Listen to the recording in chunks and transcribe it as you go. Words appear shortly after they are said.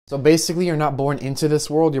So basically, you're not born into this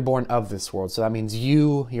world, you're born of this world. So that means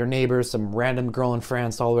you, your neighbors, some random girl in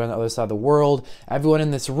France all the way on the other side of the world, everyone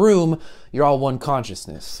in this room, you're all one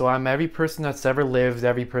consciousness. So I'm every person that's ever lived,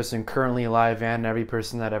 every person currently alive, and every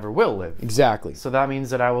person that ever will live. Exactly. So that means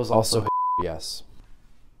that I was also yes.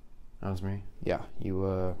 That was me? Yeah,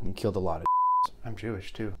 you killed a lot of I'm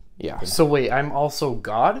Jewish too. Yeah. So wait, I'm also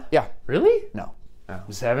God? Yeah. Really? No. Oh.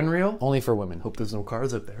 Is heaven real? Only for women. Hope there's no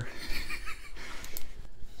cars up there.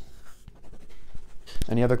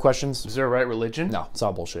 Any other questions? Is there a right religion? No, it's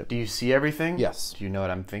all bullshit. Do you see everything? Yes. Do you know what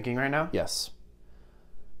I'm thinking right now? Yes.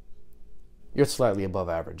 You're slightly above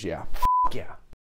average, yeah.